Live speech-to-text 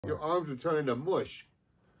Your arms are turning to mush.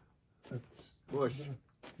 That's, Mush.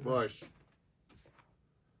 Mush.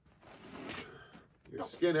 Your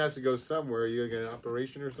skin has to go somewhere. You're going to get an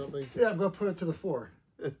operation or something? yeah, I'm going to put it to the floor.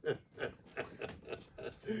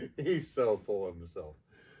 He's so full of himself.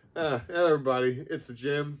 Hello, everybody. It's the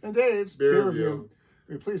Jim. And Dave's Beer Review.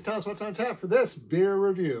 Will you please tell us what's on tap for this beer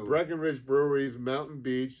review? Breckenridge Brewery's Mountain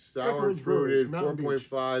Beach Sour Fruited 4.5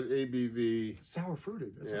 ABV. Sour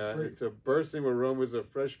fruited. That Yeah, sounds great. it's a bursting with aromas of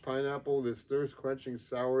fresh pineapple. This thirst-quenching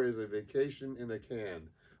sour is a vacation in a can.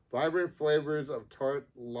 Vibrant flavors of tart,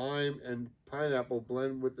 lime, and pineapple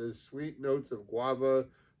blend with the sweet notes of guava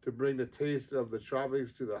to bring the taste of the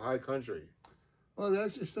tropics to the high country. Well, it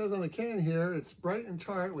actually says on the can here, it's bright and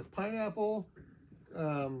tart with pineapple,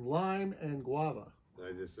 lime, and guava.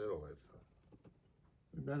 I just said all that stuff.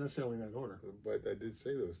 Not necessarily in that order. But I did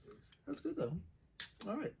say those things. That's good, though.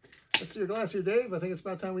 All right. Let's see your glass here, Dave. I think it's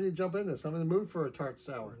about time we need to jump in this. I'm in the mood for a tart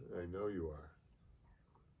sour. I know you are.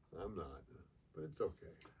 I'm not, but it's okay.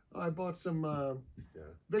 I bought some Yeah.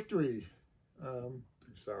 Victory.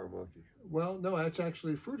 Sour Monkey. Well, no, it's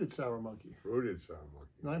actually fruited sour monkey. Fruited Sour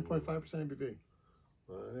Monkey. 9.5% ABV.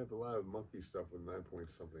 Well, I have a lot of monkey stuff with 9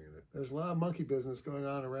 point something in it. There's a lot of monkey business going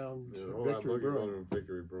on around There's a whole lot of Victory monkey Brewing. going on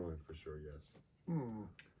Victory Brewing for sure, yes.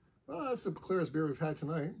 Well, that's the clearest beer we've had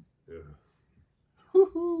tonight. Yeah.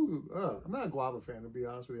 Woohoo! I'm not a guava fan, to be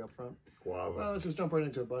honest with you up front. Guava. Well, let's just jump right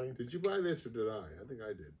into it, buddy. Did you buy this or did I? I think I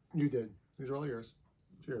did. You did. These are all yours.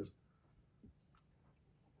 Cheers.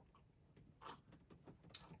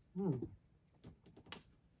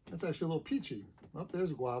 That's actually a little peachy. Oh,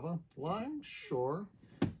 there's a guava. Lime, sure.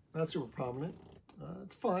 Not super prominent.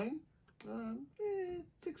 It's fine.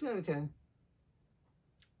 6 out of 10.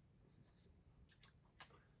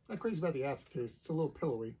 Not crazy about the aftertaste. It's a little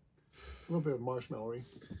pillowy. A little bit of marshmallowy.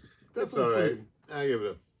 That's Definitely all right. fruity. I give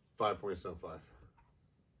it a 5.75.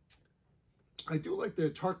 I do like the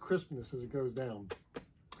tart crispness as it goes down.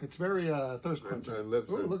 It's very thirst quenching. My lips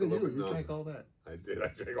Oh, are look at you. You numb. drank all that. I did. I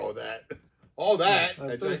drank all that. All that. I'm I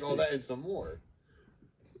drank thirsty. all that and some more.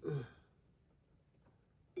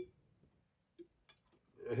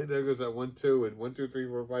 And there goes that 1, 2, and 1, 2, 3,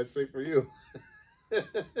 4, 5, 6 for you.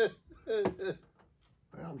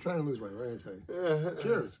 I'm trying to lose weight. What did I tell you?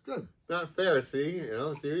 Cheers. Good. Not fair, see? You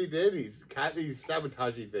know, see what he did? He's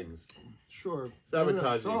sabotaging things. Sure.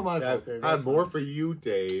 Sabotaging. It's all my fault, Dave. I have That's more fine. for you,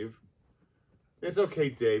 Dave. It's okay,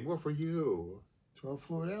 Dave. More for you. 12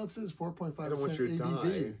 fluid ounces, 4.5% I don't want you to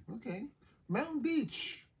ABV. Okay. Mountain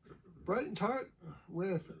Beach. Bright and tart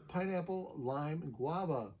with pineapple, lime, and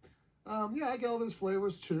guava. Yeah, I get all those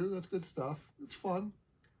flavors too. That's good stuff. It's fun.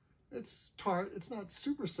 It's tart. It's not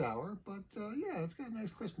super sour, but yeah, it's got a nice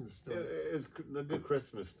crispness to it. It's a good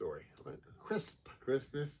Christmas story. What? Crisp.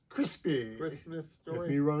 Christmas? Crispy. Christmas Let story?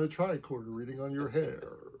 me run a tricorder reading on your hair.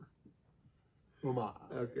 Oh my.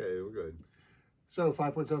 Okay, we're good. So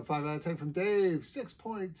 5.75 out of 10 from Dave. 6.0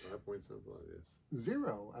 5.75, yes.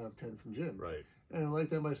 out of 10 from Jim. Right. And I like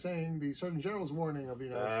that by saying the Surgeon General's warning of the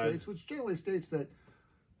United States, which generally states that,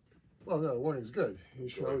 well, no, the warning's good. You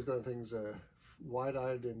should always go to things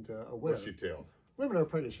wide-eyed and aware. Bushy-tailed. Women are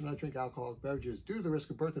pregnant should not drink alcoholic beverages due to the risk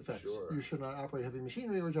of birth defects. Sure. You should not operate heavy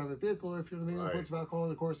machinery or drive a vehicle if you're under the Right. influence of alcohol.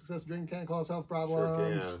 And of course, excessive drinking can cause health Sure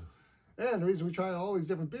problems. can. And the reason we try all these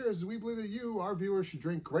different beers is we believe that you, our viewers, should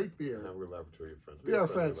drink great beer. Have a good laboratory, friends. Be our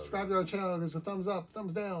friends. Subscribe to our channel. Give us a thumbs up,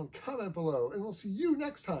 thumbs down, comment below. And we'll see you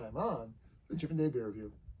next time on the Jim and Dave Beer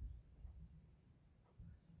Review.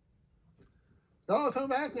 Oh, come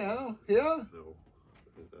back now. Yeah? No.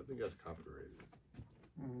 I think that's copyrighted.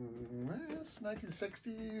 It's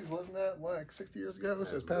 1960s. Wasn't that like 60 years ago? So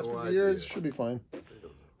it's I have past no 50 years. idea. Should be fine. I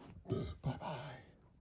don't know. Bye-bye.